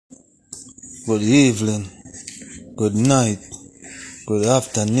Good evening, good night, good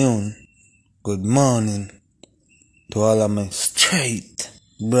afternoon, good morning to all of my straight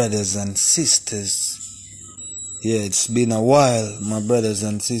brothers and sisters. Yeah, it's been a while, my brothers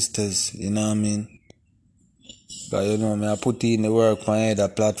and sisters, you know what I mean? But you know, I put in the work on either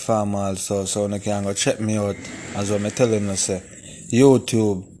platform also, so you can go check me out, as what I telling you, say,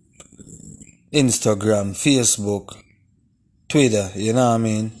 YouTube, Instagram, Facebook, Twitter, you know what I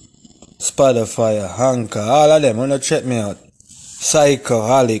mean? Spotify, Anchor, all of them, wanna check me out.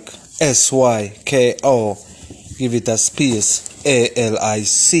 Psychoholic, SYKO, give it a space,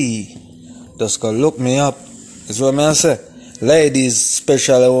 ALIC. Just go look me up. That's what I say. Ladies,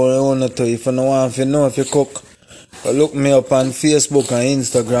 especially want to, if you don't want to know if you cook, go look me up on Facebook and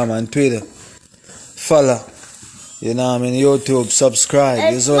Instagram and Twitter. Follow, you know what I mean, YouTube, subscribe.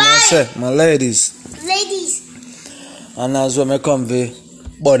 That's what I say, my ladies. And that's when I come for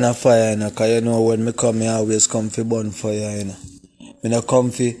burn a fire, you know, because you know when I come, I always come for burn fire, you know. I don't come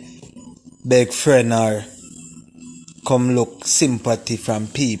for beg friend or come look sympathy from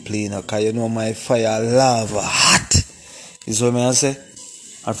people, you know, because you know my fire lava hot. Is what I say.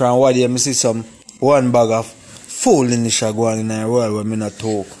 And from what you see some one bag of foolishness going in the world when I not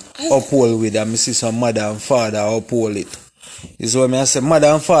talk. Uphold with them, I see some mother and father uphold it. Is what I say, mother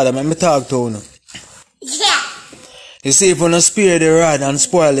and father, let me talk to you. Yeah. You see, if you don't spare the rod and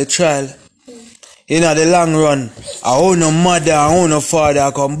spoil the child, in the long run, I own no mother, I own no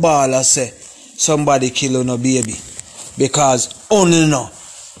father come ball and say, somebody kill no baby. Because only no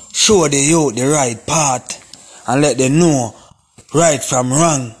show the youth the right path and let them know right from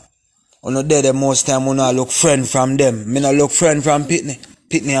wrong. On the day the most time I not look friend from them. Me not look friend from Pitney.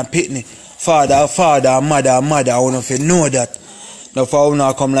 Pitney and Pitney. Father, father, mother, mother. I want if you know that. Now for I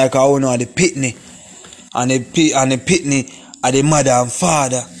not come like I want the Pitney. And the Pitney are the mother and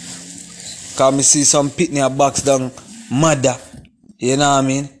father. Cause me see some Pitney a box down mother. You know what I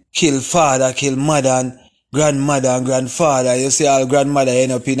mean? Kill father, kill mother and grandmother and grandfather. You see all grandmother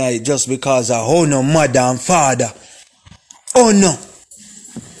end up in it just because of no mother and father. Oh no.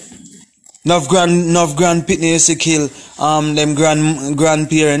 Enough grand Pitney used to kill them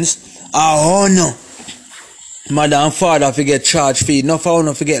grandparents. Oh no. Mother and father forget charge fee. Enough of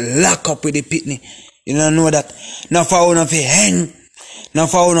them forget lock up with the Pitney. You don't know that. Enough of them hang.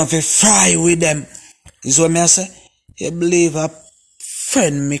 Enough of them fry with them. Is what me I say? You believe a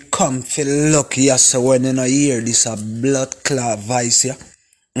friend me come for luck yes when you know hear this a blood clot voice ya?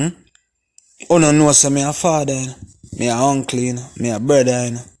 You don't know so me a father, you know? Me a uncle, you know? Me a brother,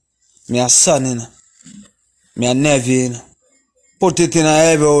 you know? Me a son, you know? Me a nephew, you know? Put it in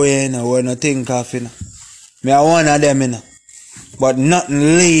everywhere, you know, when you think of, you know? Me a one of them, you know? But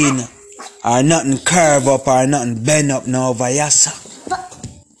nothing lean, or nothing curve up, or nothing bend up now over yassa.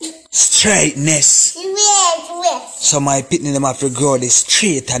 Straightness. So my Pitney them have to grow the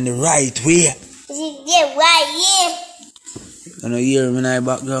straight and the right way. Yeah, right, yeah. You know, hear me in the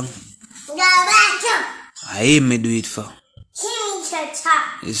background? I hear me do it for.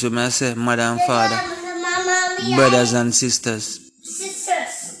 It's what I say, mother and father, brothers and sisters.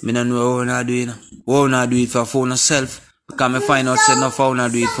 Me don't know how I do it, you know. How I do it for yourself. Because I find out say enough how I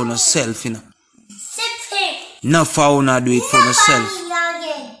do it for yourself, you know. Enough how I do it for yourself.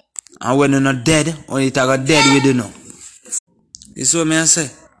 And when you're not dead, when you talk dead with you know. It's what I say.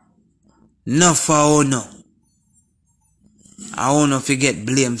 Enough for no. I wanna forget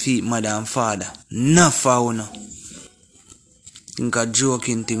blame for mother and father. Enough for no. Think a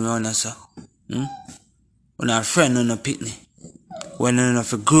joking thing around us, sir. When a friend on a Pitney. When you know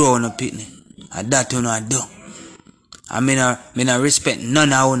grow on a Pitney. And that you know I do. I mean I respect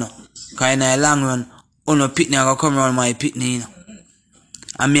none of you. Cause in the long run, on a Pitney I go come around my Pitney, you know.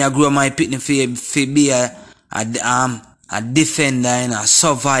 And me I grow my Pitney for be a defender, you know, a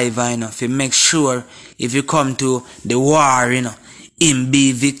survivor, you know, for make sure if you come to the war, you know, him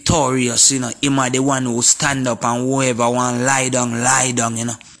be victorious, you know, him are the one who stand up and whoever want lie down, you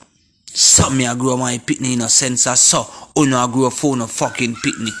know. So me I grow my Pitney in a sense of so, no I grow for no fucking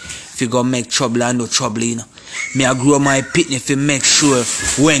Pitney, if you go make trouble and no trouble, you know. Me I grow my Pitney if you make sure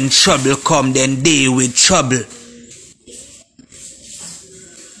when trouble come, then deal with trouble.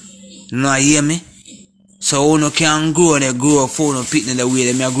 You know, you hear me? So you can grow and grow for no Pitney the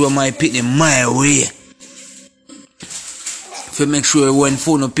way, me I grow my Pitney my way. If you make sure when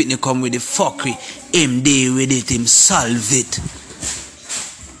phone no Pitney come with the fuckery, him deal with it, him solve it.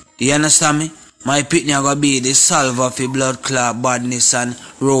 You understand me? My pitney gonna be the solver for blood clot, badness and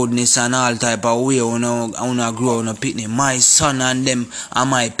roadness and all type of way wanna grow on a pitney. My son and them and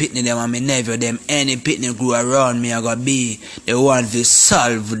my pitney them and my nephew them, any pitney grow around me I gonna be the one to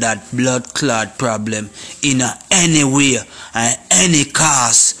solve that blood clot problem in any way and any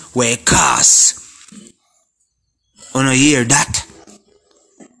cause where cause. Wanna hear that?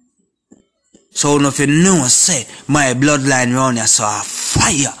 So if you know say my bloodline round here so a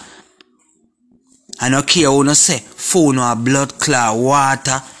fire. I don't care who no say phone or blood clot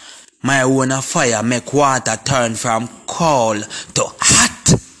water. My own fire make water turn from cold to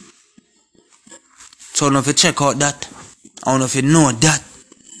hot. So if you check out that, I don't know if you know that.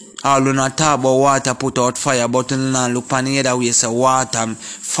 All you not talk about water put out fire, but you not look on the other way say water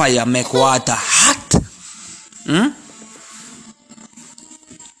fire make water hot.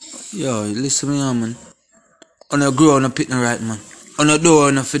 Yo, listen me on man. On a grow on a pitney right man. On a door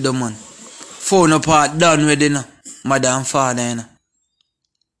on a feed man. Phone apart done with it, mother and father, you know.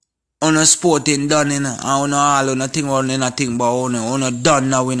 On a sporting done, you know. I don't know all on a thing about anything, but on a done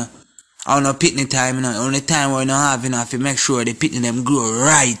now, you know. On a pitney time, you know. On the time we don't have, you know, to make sure the pitney them grow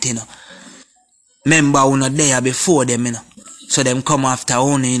right, you know. Remember, on a there before them, you know. So them come after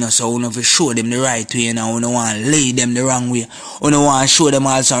on, you know, so on to show them the right way, you know. On want to lay them the wrong way. On want to show them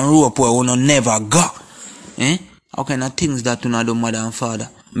all some rope where on never go. Eh? How kind of things that you do, mother and father?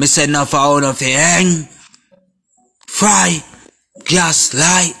 Me said now for all of you hang, fry, gas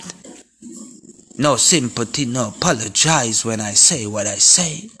light. No sympathy, no apologize when I say what I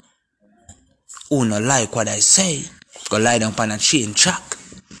say. Who no like what I say, go lie down on a chain track.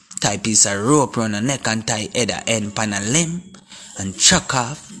 Tie piece of rope round the neck and tie either end on a limb. And chuck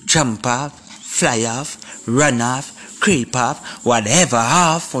off, jump off, fly off, run off, creep off, whatever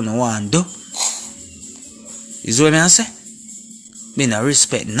off you want to do. Is what I say? Me no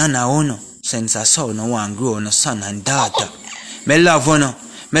respect none of you since I saw no one grow no son and daughter. Me love you.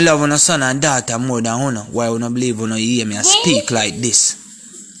 Me love no son and daughter more than you. Why you no believe you hear me? I speak like this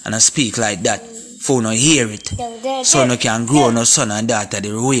and I speak like that. For you no hear it. So you can grow no son and daughter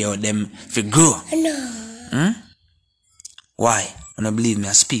the way of them fi grow. Why? You no believe me?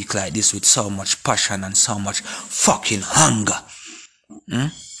 I speak like this with so much passion and so much fucking hunger.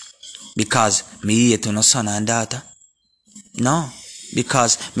 Because me hate no son and daughter? No.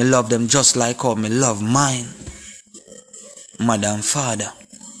 Because me love them just like how me love mine. Mother and father.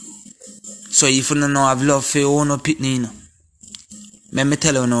 So if you don't know have love for your own pitney, let me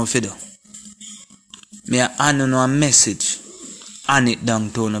tell you now if you do. Me hand you a message. Hand it down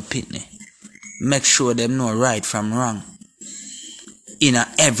to your pitney. Make sure them know right from wrong. In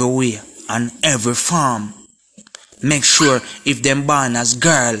every way and every form. Make sure if them born as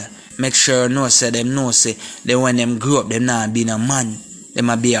girl, make sure you know say them know say that when them grow up them not be a man. Them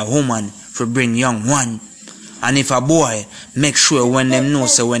a be a woman for bring young one. And if a boy, make sure when them know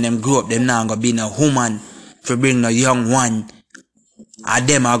say when them grow up them not gonna be a woman for bring the young one. And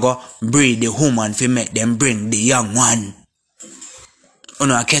them a go breed the woman for make them bring the young one. You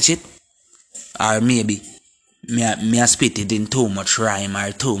know I catch it? Or maybe me a spit it in too much rhyme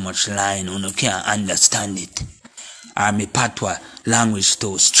or too much line, you know can't understand it. Or me patois language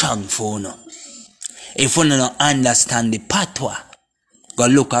too strong for you. If you don't understand the patois, go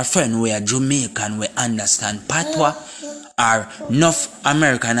look a friend who are Jamaican we understand patois, or enough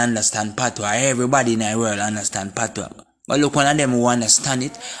American understand patois, everybody in the world understand patois. But look one of them who understand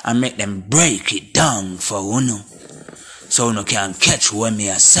it and make them break it down for you. So you can catch what me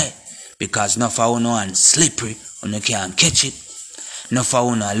I say. Because enough of you and slippery, you can't catch it. Enough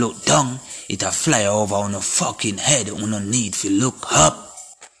of you look down, it'll fly over on your fucking head. You no need to look up.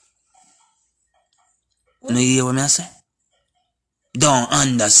 You hear what me I say? Don't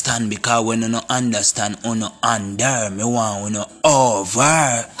understand because when you don't understand, you no under. Me want you no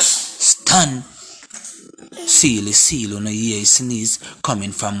overstand. Seal, you no hear sneeze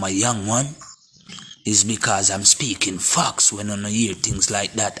coming from my young one. It's because I'm speaking facts when you no hear things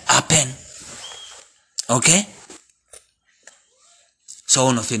like that happen. Okay? So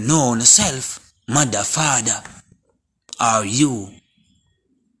if you know yourself, mother, father, are you,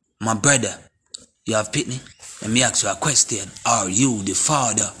 my brother, you have pitney? Let me ask you a question. Are you the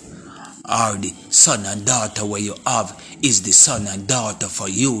father? Are the son and daughter where you have? Is the son and daughter for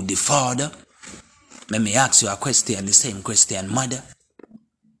you the father? Let me ask you a question, the same question, mother.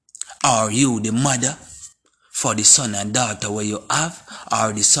 Are you the mother for the son and daughter where you have?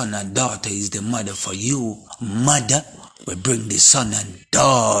 Or the son and daughter is the mother for you, mother? We bring the son and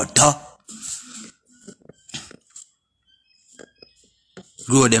daughter.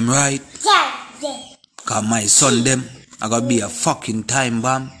 Grow them right. Cause my son them, I gotta be a fucking time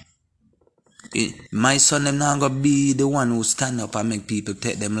bomb. My son them not gonna be the one who stand up and make people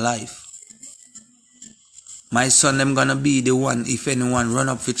take them life. My son them gonna be the one, if anyone run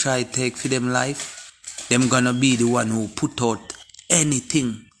up to try take for them life, them gonna be the one who put out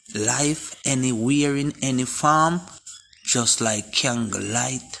anything, life, anywhere in any farm, just like candle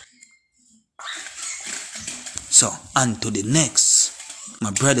light. So, on to the next,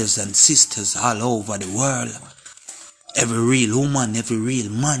 my brothers and sisters all over the world, every real woman, every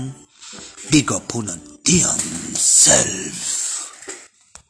real man, big up on a damn self.